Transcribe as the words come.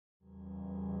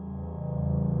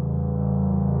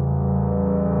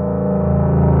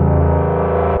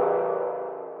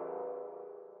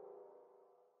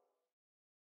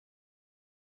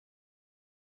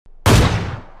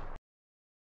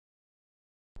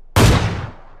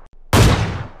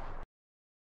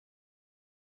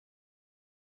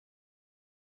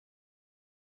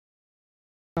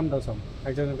নাম দাও সব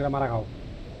একজন করে মারা খাও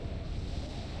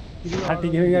আর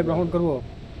ঠিক হয়ে ভ্রমণ করবো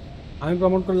আমি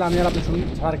ভ্রমণ করলে আমি আর আপনি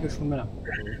ছাড়া কেউ শুনবে না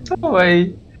ভাই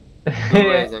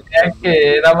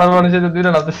আমার মনে হচ্ছে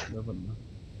দুইটা না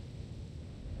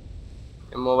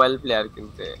মোবাইল প্লেয়ার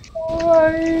কিনতে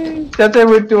ভাই সাথে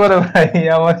বইতে পারে ভাই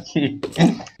আমার কি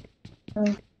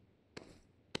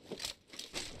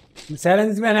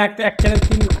চ্যালেঞ্জ ম্যান এক চ্যালেঞ্জ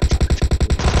তিন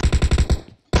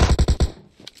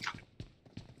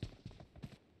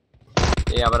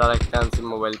এই আবার আরেকটা আনছি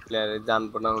মোবাইল প্লেয়ারে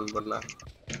জানবো না শুনবো না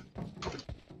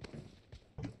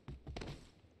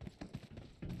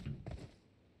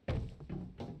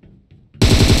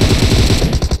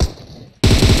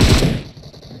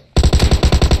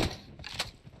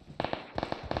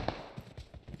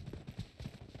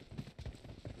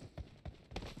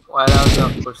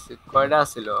কয়টা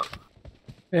ছিল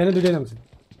এখানে দুটোই নামছে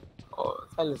ও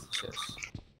তাহলে শেষ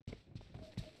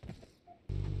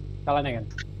চালা না কেন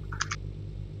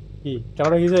কি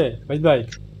কেমন গেছে ভাই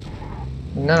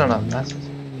না না না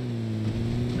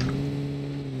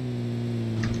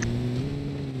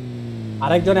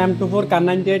আরেকজন M24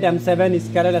 𝐂𝐸𝐹 98 M7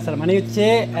 স্কারেল এসআর মানে হচ্ছে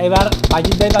এবার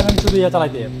বাজিদ ভাই পাবেন শুধু ইয়া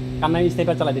চালাইতে 𝐂𝐸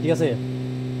স্নাইপার চালাইতে ঠিক আছে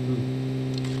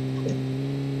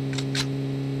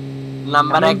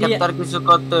নাম্বার 71 কিছু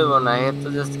করতে হইব না এর তো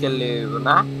জাস্ট খেললে হইব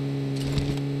না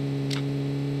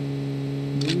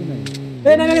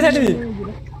এই না না সাইড দি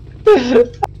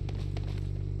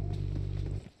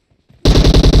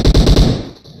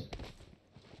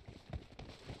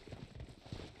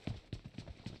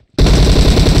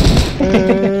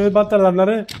বাতালাম না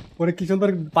রে ওরে কি সুন্দর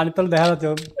পানির তলে দেখা যাচ্ছে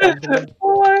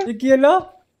এই কি হলো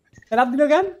রাত দিল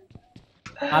কেন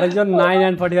আরেকজন 9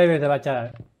 and 45 হয়েছে বাচ্চা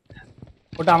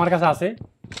ওটা আমার কাছে আছে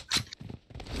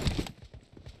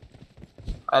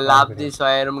লাভ দিস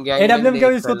এরম গ্যাং এডব্লিউএম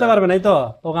কেউ ইউজ করতে পারবে না এই তো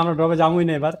ওকে আমরা ড্রপে যামই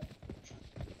না এবার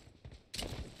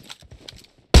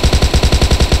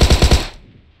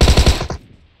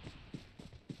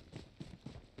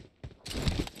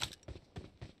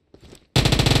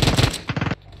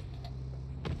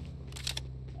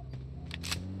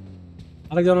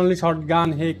আরেকজন only shotgun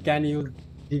hey can use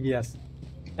DVS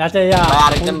আচ্ছা ইয়া ভাই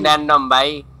আরেকজন র্যান্ডম ভাই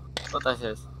কথা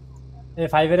শেষ এই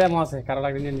 5 এর এমন আছে কারো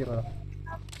লাগবে নিয়ে নিতে পারো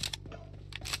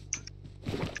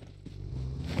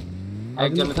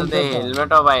একজন তো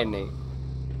হেলমেটও পায় নাই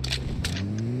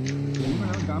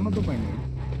গানও তো পাই নাই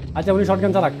আচ্ছা উনি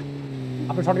শটগান চালাক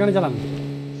আপনি শটগানই চালান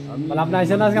তাহলে আপনি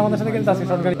আইসেন আজকে আমাদের সাথে খেলতে আজকে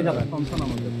শটগানই চালান ফাংশন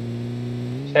আমাদের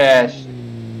শেষ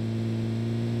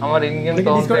আমার ইনগেম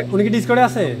তো উনি কি ডিসকর্ডে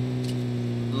আছে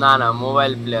না না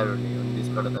মোবাইল প্লেয়ার উনি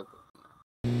ডিসকর্ডে থাকো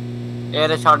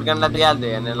এর শটগানটা দিয়া দে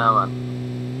এনে না আমার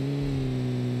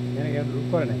এখানে কেউ লুক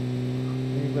করে নাই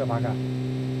এই পুরো ফাঁকা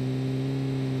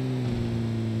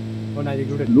ও না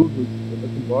রিক্রুটেড লুট এটা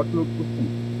কি বট লুট করছেন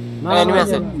না এনিমি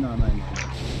আছে না না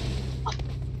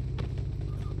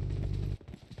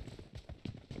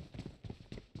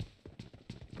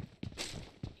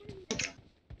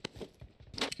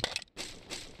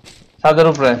ছাদের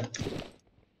উপরে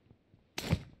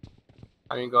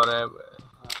আমি করে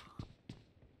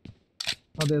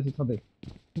ছাদে আছে ছাদে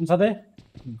কোন সাথে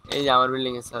এই যে আমার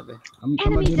বিল্ডিং এর সাথে আমি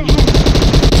Enemies আমাদের ahead!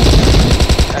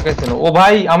 একা ছিল ও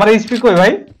ভাই আমার এইচপি কই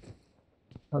ভাই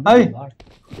ভাই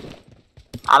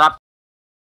আর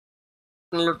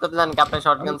আপনি লুট করতে জানেন কি আপনি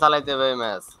শটগান চালাইতে হবে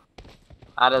ম্যাচ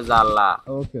আরে জাল্লা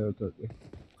ওকে ওকে ওকে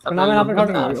নামে আপনি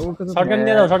শটগান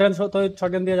দিয়ে দাও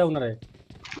শটগান দিয়ে যাও না রে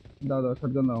দাদা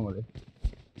শটগান দাও আমারে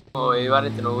ও এইবারে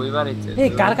তো ওইবারে তো এই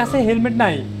কার কাছে হেলমেট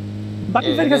নাই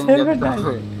বাকিদের কাছে হেলমেট নাই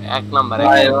এক নাম্বার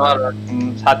ভাই আমার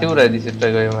ছাতি উড়াই দিছে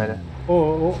ট্রাই করে মাইরা ও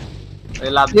ও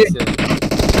এই লাভ দিছে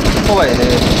ও ভাই রে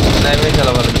নাইমে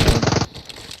চালা ভালো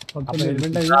আপনি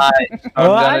হেলমেট নাই ভাই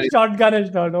ও শটগানের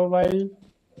শট ও ভাই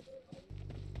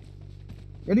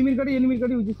এনিমির গাড়ি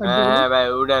উজি সাইড হ্যাঁ ভাই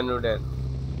উড়েন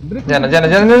জানা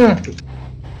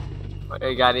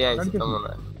এই গাড়ি আইছে তো মনে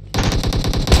হয়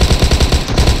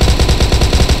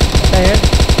হেড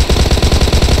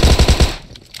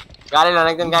গাড়ি না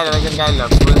একজন গাড়ি না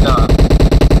ফুল দেওয়া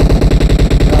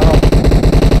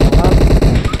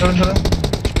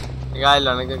গাড়ি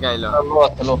না একজন গাড়ি না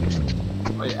হ্যালো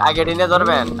ওই আগে ডিনে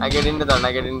ধরবেন আগে ডিনে ধরেন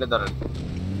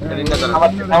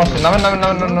নামেন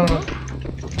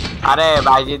আরে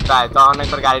ভাইজিৎ ভাই তো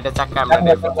অনেকবার গাড়িটা চাক্কা আমরা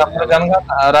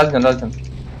রাজগান আসেন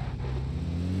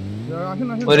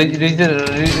ওই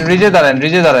রিজে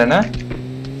দাঁড়ায় না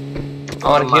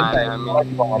আমার হিল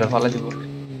আমারে ফালা দিব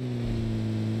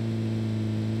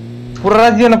পুরো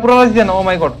রাজ্য না ও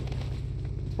মাই গড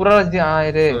পুরো রাজ্য আয়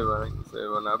রে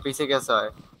না পিছে গেছে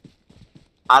হয়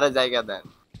আরে জায়গা দেন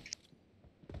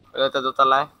ওটা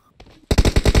দোতলায়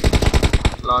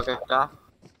লক একটা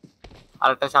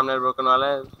আরেকটা সামনের ব্রোকেন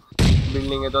ওয়ালে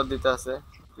বিল্ডিং এ দৌড় দিতে আছে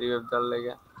রিভাইভ দেওয়ার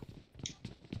লেগে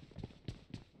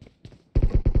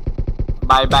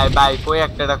বাই বাই বাই কই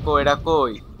একটা এটা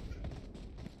কই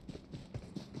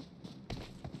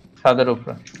ছাদের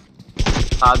উপরে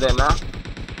ছাদে না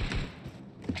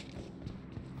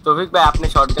তৌফিক ভাই আপনি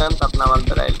শটগান তো আপনি আমাদের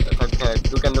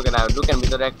ঢুকেন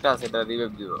ভিতরে একটা আছে এটা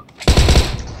রিভাইভ দিব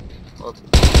ওকে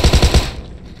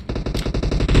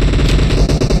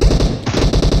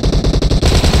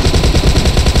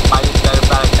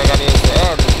একটা গাড়ি এসে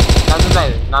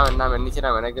নামেন নিচে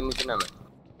নামেন একদম নিচে নামেন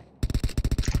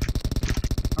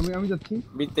আমি যাচ্ছি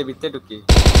বিতে ঢুকি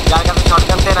যার কাছে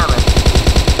শটগান থেকে নামেন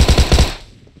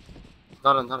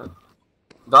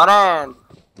ধরেন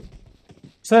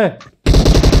সে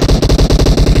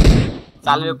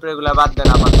চালের উপরে এগুলা বাদ দেন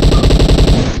আমার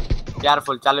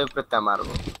কেয়ারফুল চালের উপরে তে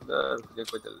মারবো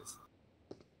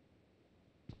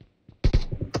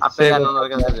আপনি জানেন ওর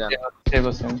কাছে যান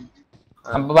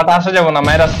বাট আসা যাব না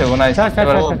মায়ের আসছে না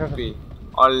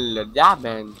অলরেডি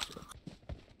যাবেন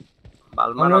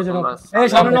বালমার এই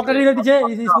সামনে নকটা রিভাইভ দিছে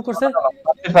স্মোক করছে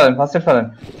ফার্স্ট ফেলেন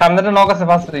সামনেটা নক আছে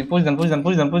ফার্স্ট পুশ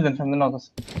দেন সামনে নক আছে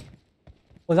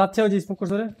ও যাচ্ছে ও যে স্মোক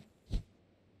করছে রে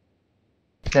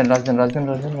রাজদেন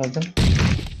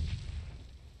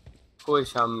কই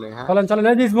সামনে হ্যাঁ চলেন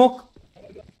এই যে স্মোক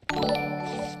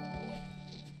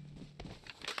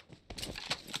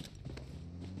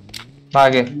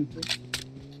ভাগে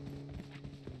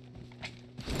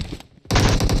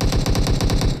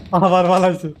আবার ভালো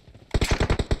হইছে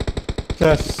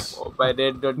শেষ ও ভাই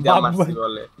রেড ডট দিয়ে মারছি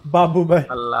বলে বাবু ভাই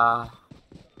আল্লাহ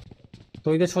তো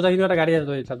ইদের সোজা কিন্তু একটা গাড়ি আছে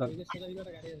তো সাদা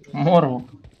মরবো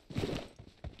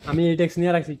আমি এই ট্যাক্স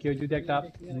নিয়ে রাখছি কেউ যদি একটা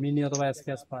মিনি অথবা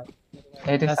এসকেএস পায়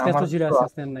এইটা এসকেএস তো ছিল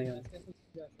এসকেএস নাই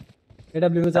এটা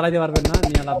ব্লু চালাতে পারবেন না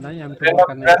নিয়ে লাভ নাই আমি তো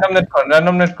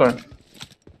র‍্যান্ডম নেট কর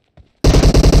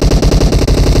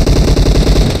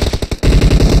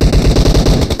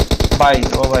ভাই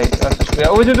ও ভাই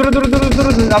ওই যে দূর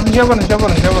আপনি যাবেন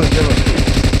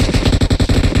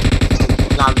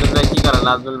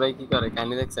নাজবুল ভাই কি করে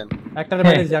কাহিনী দেখছেন একটার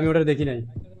বাইরে আমি ওটা দেখি নাই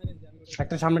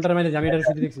একটা সামনেটার বাইরে আমি এটা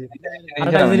শুধু দেখছি আর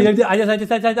এটা রিভাইভ দি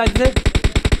আইছে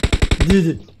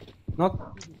জি নক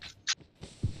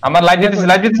আমার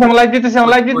লাইট দিতেছে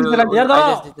ইয়ার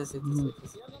দাও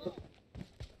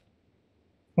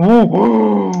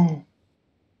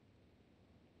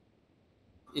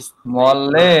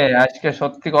মল্লে আজকে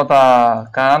সত্যি কথা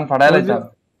কান ফাটাইলে যাব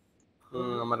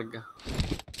আমার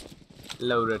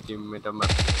লাউরা টিম মেটা মার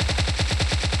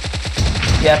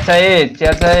क्या चाहिए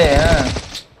हां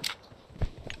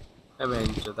ए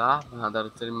बेंचो दा आदर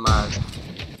तेरी मार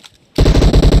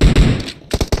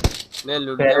ले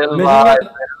लूट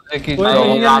কি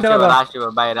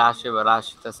রাশিবাস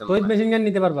কই মেশিন গান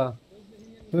নিতে পারবা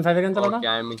তুমি 5 গান চালাও না ওকে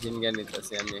আমি মেশিন গান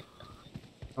নিতেছি আমি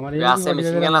আমার এই আছে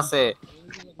মেশিন গান আছে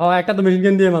একটা তো মেশিন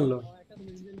গান দিয়ে মারলো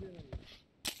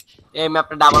এই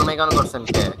ম্যাপটা ডাবল মেকান করছেন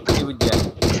কি বুঝছেন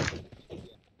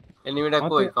এনিমিটা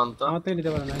কই কোন তো আমার থেকে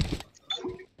নিতে পারে না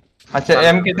আচ্ছা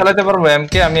এমকে চালাতে পারবো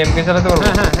আমি এমকে চালাতে পারবো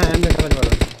হ্যাঁ এমকে চালাতে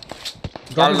পারবো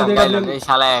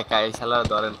এই শালা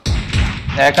ধরেন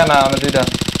একা না আমরা দুইটা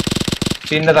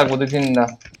তিনটা থাকবো তিনটা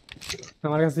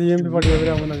আমার কাছে এমপি পাঠিয়ে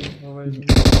দেবে এমন আছে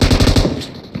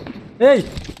এই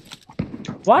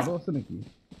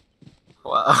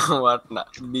হোয়াট না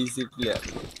বিসি প্লেয়ার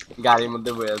গাড়ির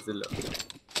মধ্যে বসে ছিল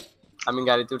আমি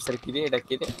গাড়িতে উঠছি কি রে এটা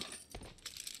কি রে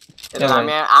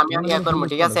আমি করব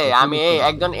ঠিক আছে আমি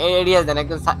একজন এরিয়া দেন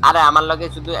একজন আরে আমার লগে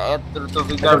শুধু এত তো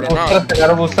ফিগার উঠে না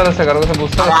কারো বুস্টার আছে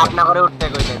আপনা করে উঠতে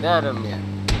কইতে দে মিয়া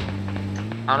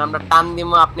আর আমরা টান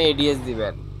দিমু আপনি এডিএস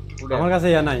দিবেন আমার কাছে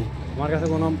নাই আমার কাছে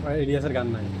কোনো এডিএস এর গান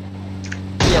নাই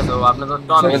কি আছে আপনি তো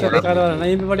টন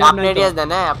আপনি এডিএস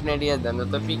দেন আপনি এডিএস দেন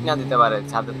তো পিক না দিতে পারে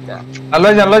ছাদেরটা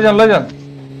লয় যান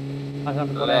আচ্ছা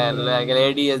লয় গেলে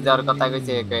এডিএস দেওয়ার কথা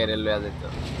কইছে কইরে লয়া যেত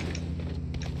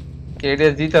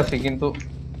এডিএস জিতাছে কিন্তু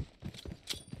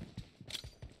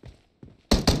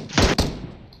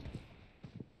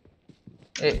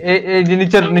এই যে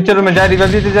নিচের রুমে যা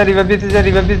রিভাইভ দিতে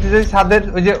যাই সাদের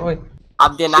ওই যে ওই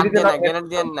আপ দিয়ে নাক দিয়ে না গ্রেনেড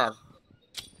দেন না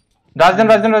রাজন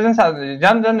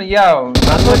জান ইয়া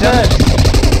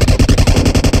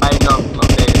ভাই নক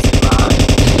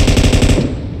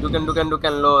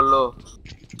ঢুকেন লো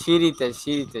সিঁড়িতে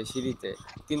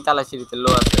তিনতলা সিঁড়িতে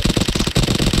লো আছে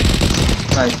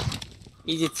নাইস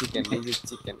ইজি চিকেন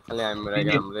খালি আমি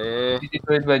গেলাম রে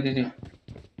ওয়েট ভাই জি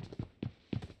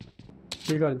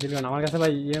ঠিক আছে আমার কাছে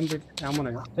ভাই এমপি এমন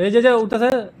না এই যে উঠতেছে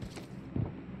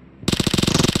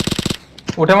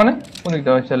ওঠে মানে কোন দিক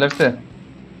দিয়ে হচ্ছে লেফটে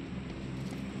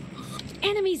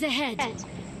enemies ahead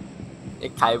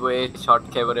খাইবো এই শট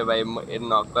খাইবো রে ভাই এর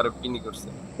নক করে পিনি করছে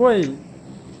কই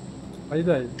ভাই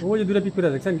ভাই ওই যে দুটো পিক করে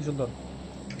দেখছেন কি সুন্দর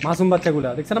মাসুম বাচ্চাগুলা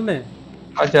দেখছেন আপনি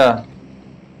আচ্ছা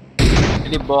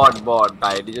এটি বট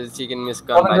ভাই এটি যদি চিকেন মিস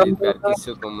করেন ভাই জিতবে আর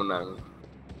কিছু কম না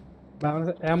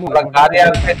বাংলাদেশে এমন ওরা গাড়ি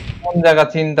আর কোন জায়গা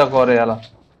চিন্তা করে আলা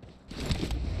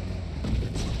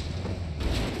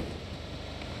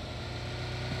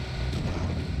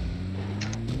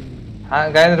হ্যাঁ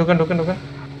গায়ে ঢুকেন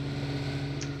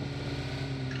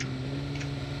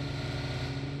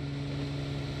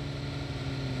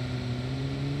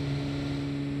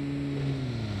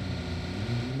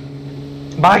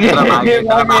ভাগে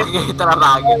তারা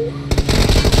ভাগে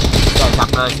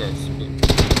আপনারা শেষ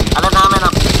আরে নামে না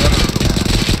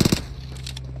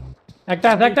একটা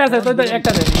আছে তো একটা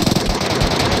আছে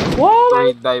ও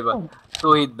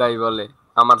শহীদ ভাই বলে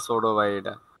আমার ছোট ভাই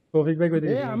এটা তৌফিক ভাই কই এ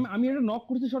দিই আমি এটা নক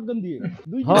করছি শটগান দিয়ে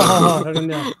দুই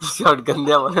শটগান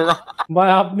দিয়া বলে না ভাই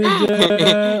আপনি যে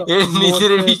এর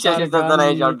নিজের বিশ্বাসের কথা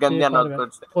নাই শটগান দিয়া নক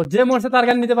করছে ও যে মরছে তার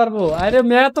গান নিতে পারবো আরে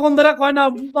মেয়ে তখন ধরে কয় না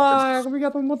ভাই আমি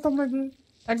কত মরতাম নাকি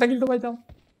একটা কিল তো পাইতাম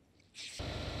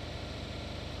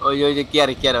ওই যে কি আর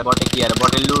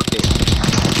বটে লুটে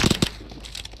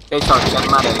এই শটগান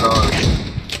মারে লল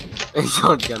এই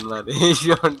শটগান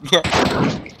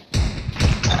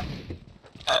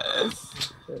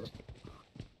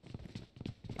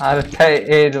আর তাই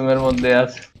এই রুমের মধ্যে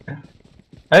আছে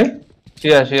এই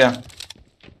শিয়া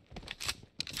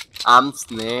আম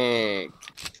স্নেক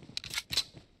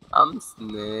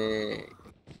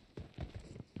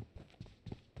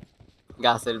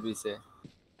গাছের পিছে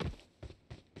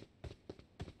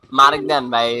মার্ক দেন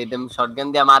ভাই একদম শটগান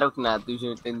দিয়ে মারুক না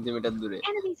 200 সেন্টিমিটার দূরে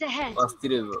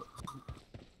অস্থির হইব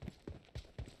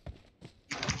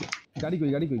গাড়ি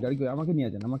কই আমাকে নিয়ে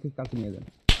যান আমাকে কাছে নিয়ে যান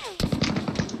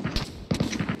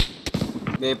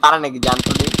পারা নাকি জানতো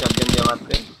শটগান দিয়ে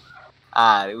মারতে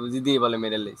আর উজি দিয়ে বলে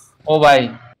মেরে লিস ও ভাই